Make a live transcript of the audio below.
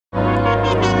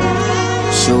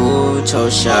shoot your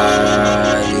shot,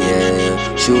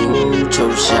 yeah. Shoot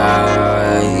your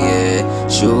shot, yeah.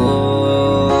 Shoot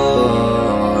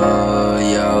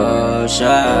your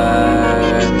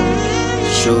shot.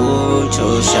 Shoot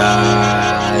your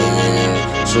shot,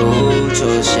 yeah. Shoot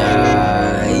your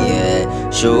shot, yeah.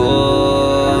 Shoot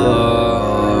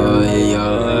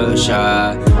your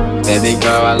shot. Baby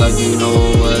girl, I love you,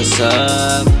 know what's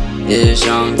up. It's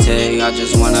Young Tay, I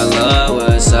just wanna love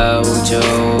what's up with you.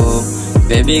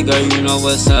 Baby girl, you know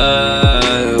what's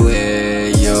up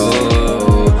with you.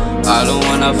 I don't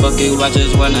wanna fuck you, I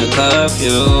just wanna cuff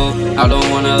you. I don't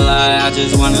wanna lie, I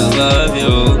just wanna love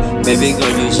you. Baby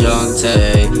girl, you Young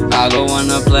Tay. I don't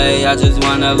wanna play, I just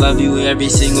wanna love you every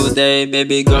single day.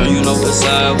 Baby girl, you know what's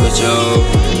up with you.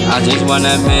 I just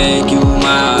wanna make you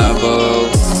my boo.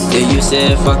 Yeah, you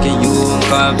said fucking you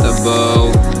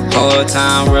uncomfortable. Whole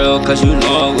time real, cause you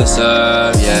know what's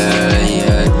up, yeah,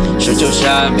 yeah. Shoot your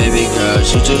shot, baby girl,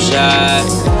 shoot your shot.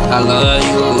 I love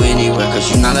you anywhere, cause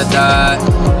you not a dot.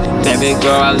 Baby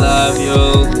girl, I love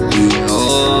you, you know.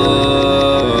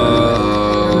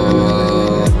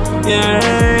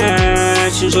 Yeah,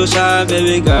 shoot your shot,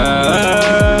 baby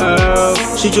girl.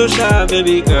 Shoot your shot,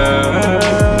 baby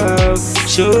girl.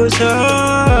 Shoot your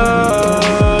shot.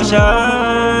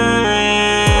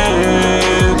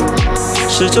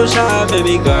 Shoot your shot,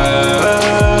 baby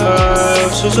girl.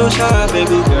 Shoot your shot,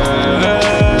 baby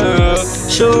girl.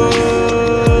 Shoot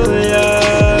ya,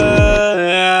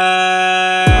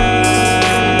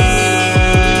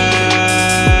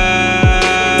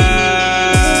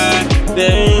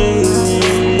 baby.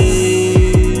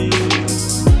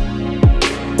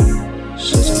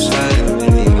 Shoot your shot,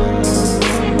 baby girl.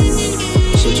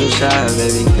 Shoot your shot,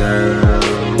 baby girl.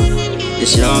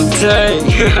 It's Young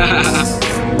Tay.